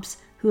Hobbs,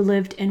 who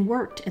lived and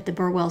worked at the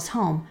Burwells'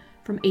 home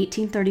from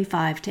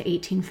 1835 to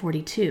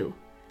 1842.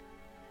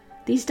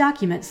 These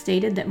documents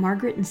stated that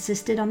Margaret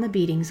insisted on the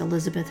beatings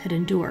Elizabeth had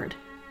endured.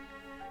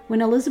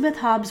 When Elizabeth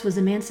Hobbs was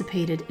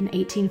emancipated in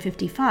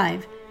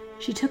 1855,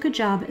 she took a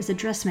job as a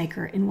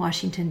dressmaker in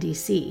Washington,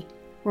 D.C.,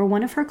 where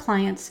one of her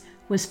clients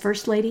was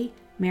First Lady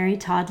Mary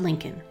Todd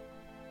Lincoln.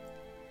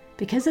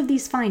 Because of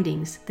these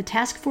findings, the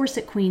task force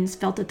at Queen's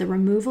felt that the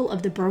removal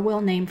of the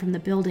Burwell name from the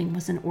building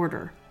was in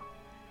order.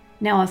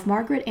 Now, if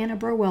Margaret Anna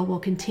Burwell will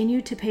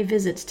continue to pay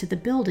visits to the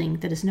building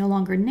that is no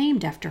longer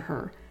named after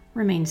her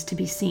remains to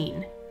be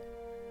seen.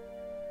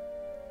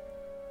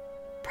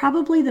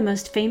 Probably the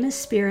most famous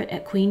spirit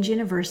at Queen's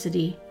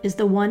University is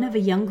the one of a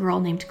young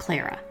girl named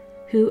Clara,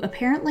 who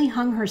apparently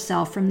hung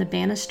herself from the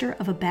banister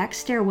of a back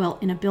stairwell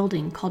in a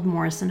building called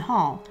Morrison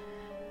Hall,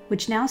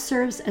 which now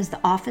serves as the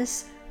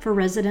Office for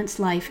Residence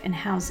Life and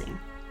Housing.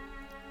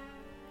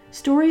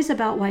 Stories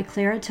about why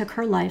Clara took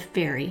her life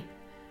vary,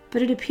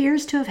 but it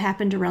appears to have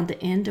happened around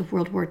the end of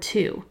World War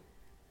II.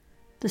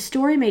 The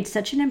story made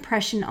such an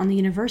impression on the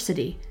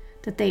university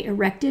that they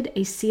erected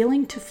a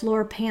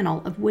ceiling-to-floor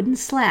panel of wooden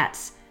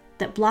slats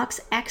that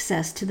blocks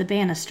access to the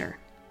banister,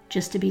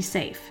 just to be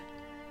safe.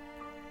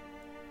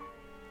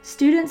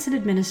 Students and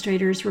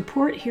administrators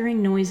report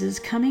hearing noises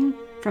coming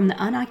from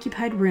the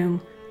unoccupied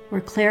room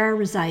where Clara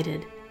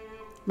resided,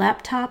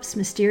 laptops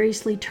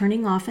mysteriously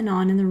turning off and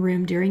on in the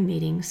room during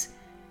meetings,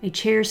 a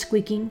chair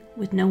squeaking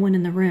with no one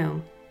in the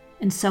room,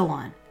 and so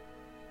on.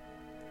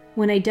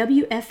 When a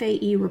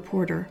WFAE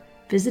reporter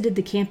visited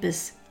the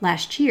campus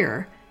last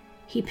year,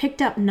 he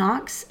picked up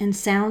knocks and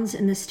sounds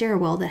in the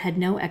stairwell that had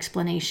no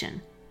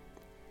explanation.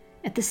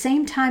 At the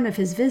same time of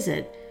his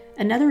visit,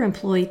 another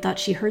employee thought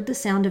she heard the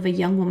sound of a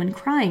young woman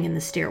crying in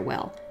the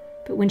stairwell,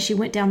 but when she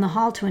went down the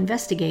hall to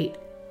investigate,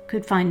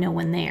 could find no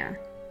one there.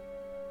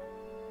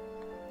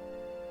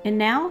 And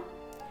now,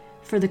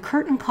 for the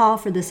curtain call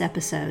for this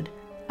episode,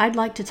 I'd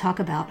like to talk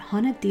about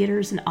haunted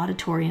theaters and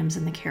auditoriums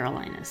in the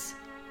Carolinas.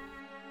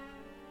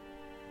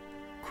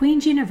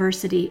 Queen's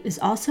University is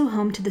also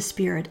home to the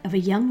spirit of a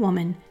young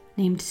woman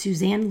named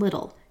Suzanne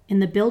Little in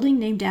the building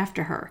named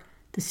after her,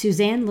 the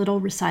Suzanne Little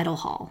Recital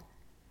Hall.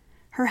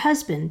 Her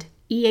husband,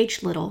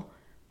 E.H. Little,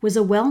 was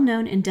a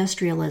well-known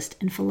industrialist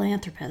and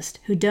philanthropist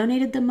who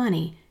donated the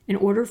money in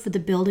order for the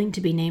building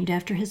to be named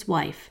after his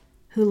wife,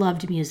 who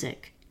loved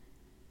music.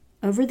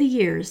 Over the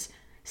years,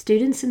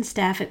 students and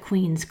staff at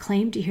Queen's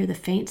claimed to hear the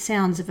faint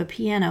sounds of a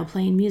piano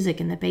playing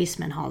music in the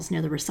basement halls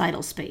near the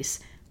recital space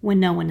when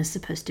no one is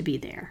supposed to be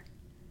there.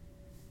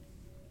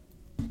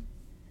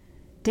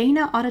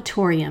 Dana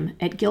Auditorium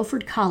at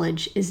Guilford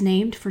College is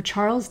named for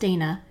Charles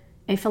Dana,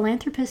 a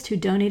philanthropist who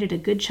donated a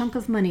good chunk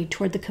of money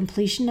toward the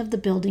completion of the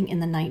building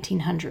in the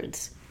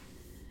 1900s.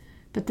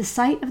 But the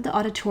site of the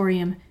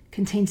auditorium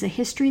contains a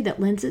history that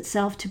lends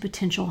itself to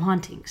potential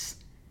hauntings.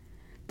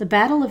 The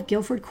Battle of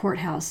Guilford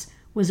Courthouse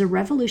was a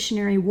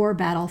Revolutionary War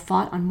battle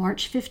fought on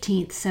March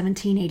 15,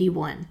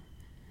 1781.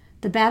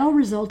 The battle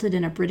resulted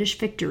in a British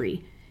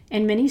victory,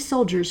 and many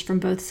soldiers from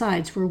both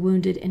sides were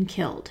wounded and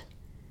killed.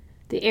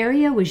 The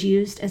area was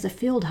used as a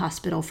field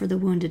hospital for the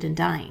wounded and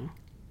dying.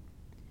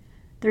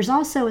 There's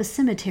also a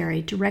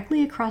cemetery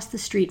directly across the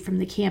street from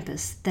the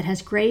campus that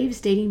has graves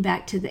dating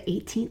back to the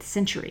 18th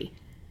century,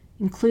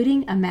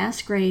 including a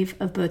mass grave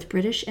of both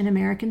British and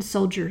American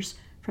soldiers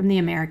from the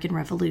American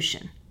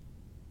Revolution.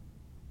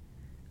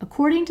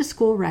 According to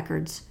school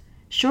records,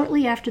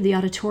 shortly after the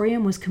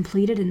auditorium was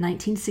completed in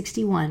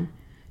 1961,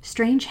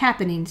 strange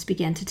happenings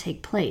began to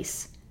take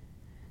place.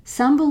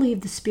 Some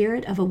believe the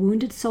spirit of a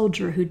wounded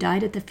soldier who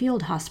died at the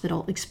field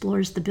hospital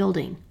explores the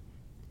building.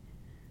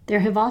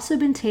 There have also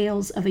been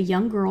tales of a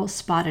young girl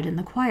spotted in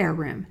the choir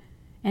room,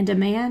 and a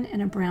man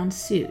in a brown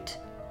suit.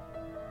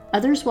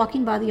 Others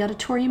walking by the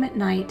auditorium at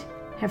night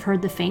have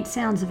heard the faint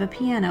sounds of a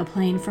piano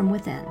playing from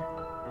within.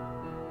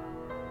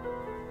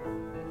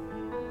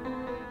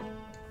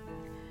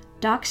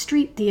 Dock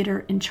Street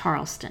Theater in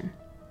Charleston.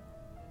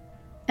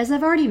 As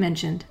I've already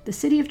mentioned, the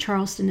city of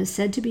Charleston is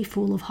said to be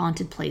full of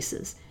haunted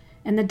places,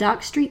 and the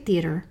Dock Street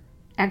Theater,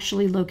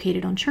 actually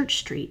located on Church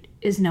Street,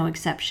 is no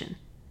exception.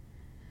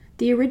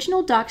 The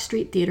original Dock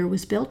Street Theater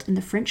was built in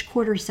the French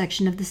Quarter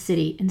section of the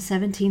city in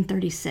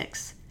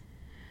 1736.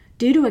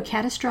 Due to a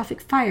catastrophic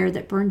fire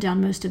that burned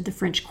down most of the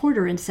French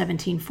Quarter in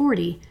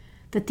 1740,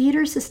 the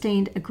theater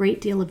sustained a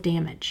great deal of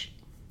damage.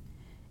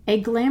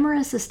 A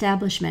glamorous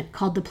establishment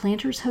called the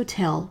Planters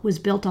Hotel was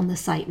built on the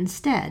site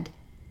instead,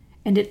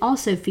 and it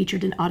also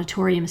featured an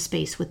auditorium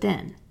space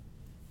within.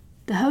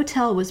 The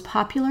hotel was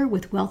popular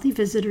with wealthy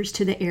visitors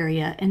to the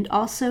area and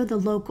also the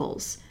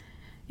locals.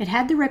 It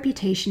had the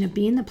reputation of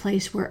being the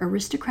place where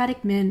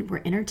aristocratic men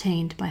were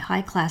entertained by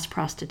high-class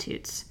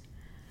prostitutes.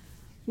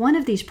 One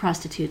of these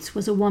prostitutes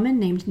was a woman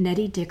named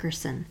Nettie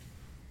Dickerson.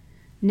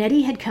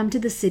 Nettie had come to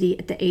the city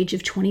at the age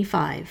of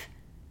 25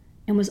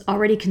 and was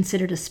already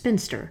considered a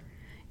spinster,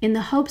 in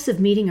the hopes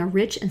of meeting a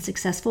rich and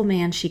successful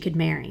man she could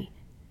marry.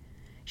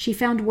 She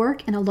found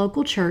work in a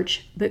local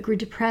church, but grew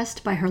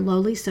depressed by her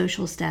lowly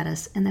social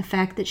status and the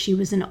fact that she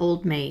was an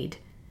old maid.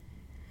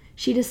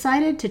 She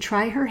decided to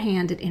try her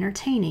hand at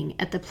entertaining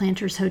at the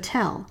Planters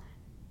Hotel,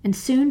 and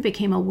soon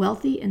became a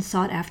wealthy and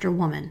sought-after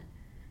woman.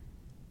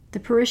 The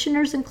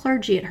parishioners and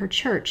clergy at her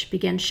church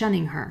began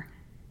shunning her,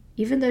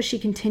 even though she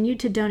continued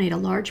to donate a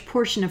large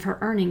portion of her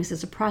earnings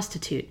as a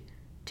prostitute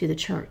to the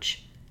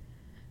church.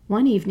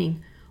 One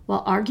evening,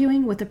 while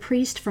arguing with a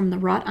priest from the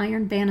wrought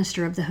iron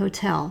banister of the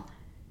hotel,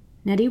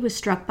 Nettie was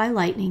struck by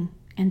lightning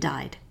and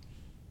died.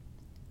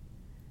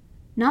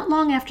 Not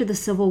long after the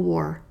Civil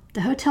War,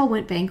 the hotel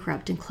went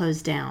bankrupt and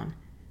closed down.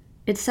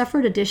 It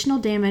suffered additional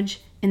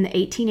damage in the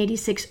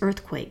 1886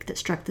 earthquake that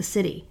struck the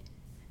city.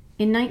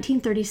 In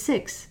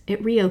 1936,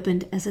 it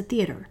reopened as a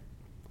theater.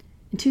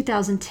 In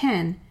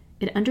 2010,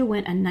 it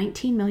underwent a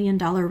 $19 million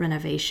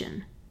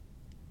renovation.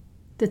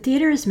 The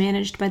theater is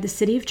managed by the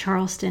City of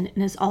Charleston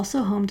and is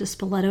also home to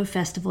Spoleto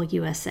Festival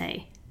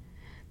USA.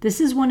 This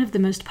is one of the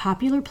most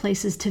popular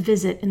places to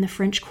visit in the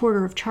French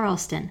Quarter of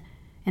Charleston,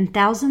 and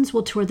thousands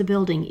will tour the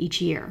building each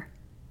year.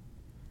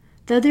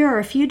 Though there are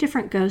a few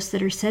different ghosts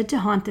that are said to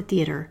haunt the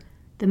theater,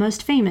 the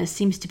most famous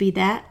seems to be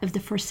that of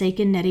the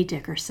forsaken Nettie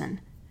Dickerson.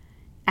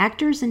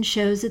 Actors in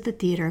shows at the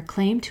theater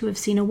claim to have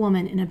seen a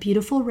woman in a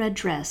beautiful red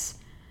dress,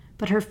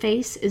 but her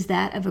face is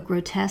that of a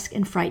grotesque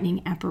and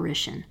frightening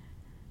apparition.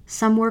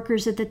 Some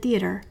workers at the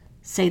theater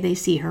say they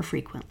see her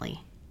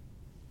frequently.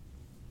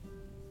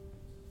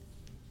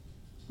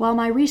 While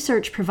my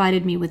research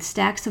provided me with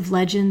stacks of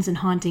legends and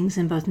hauntings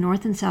in both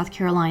North and South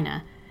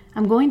Carolina,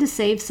 I'm going to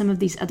save some of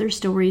these other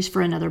stories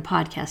for another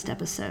podcast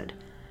episode.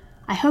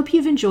 I hope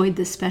you've enjoyed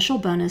this special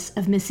bonus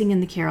of Missing in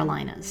the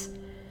Carolinas.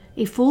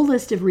 A full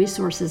list of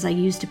resources I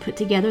used to put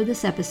together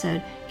this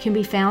episode can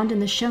be found in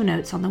the show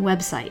notes on the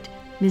website,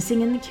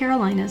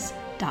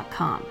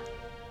 missinginthecarolinas.com.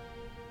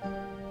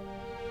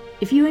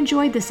 If you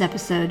enjoyed this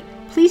episode,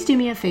 please do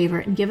me a favor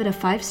and give it a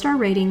 5-star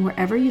rating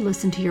wherever you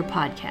listen to your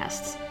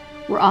podcasts.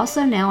 We're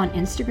also now on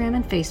Instagram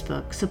and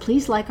Facebook, so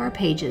please like our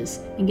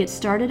pages and get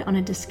started on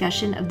a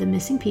discussion of the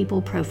missing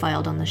people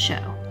profiled on the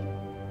show.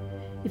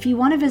 If you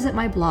want to visit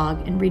my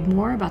blog and read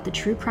more about the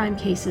true crime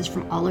cases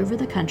from all over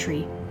the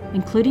country,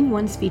 including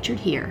ones featured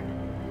here,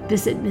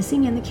 visit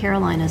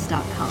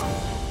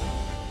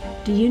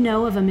missinginthecarolinas.com. Do you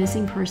know of a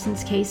missing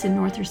persons case in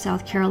North or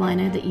South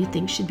Carolina that you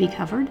think should be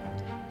covered?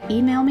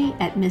 Email me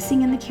at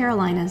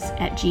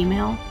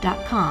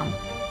missinginthecarolinas@gmail.com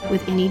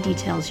with any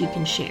details you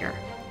can share.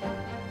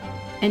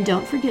 And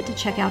don't forget to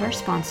check out our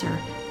sponsor,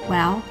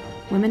 WOW,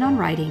 Women on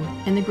Writing,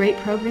 and the great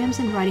programs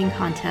and writing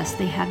contests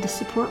they have to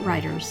support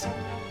writers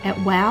at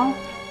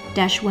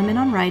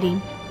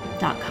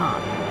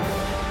wow-womenonwriting.com.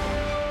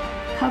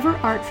 cover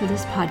art for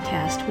this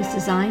podcast was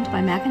designed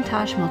by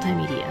Macintosh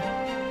Multimedia.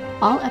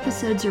 All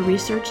episodes are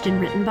researched and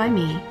written by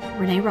me,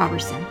 Renee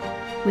Robertson,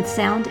 with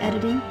sound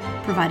editing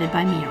provided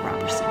by Mia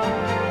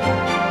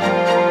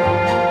Robertson.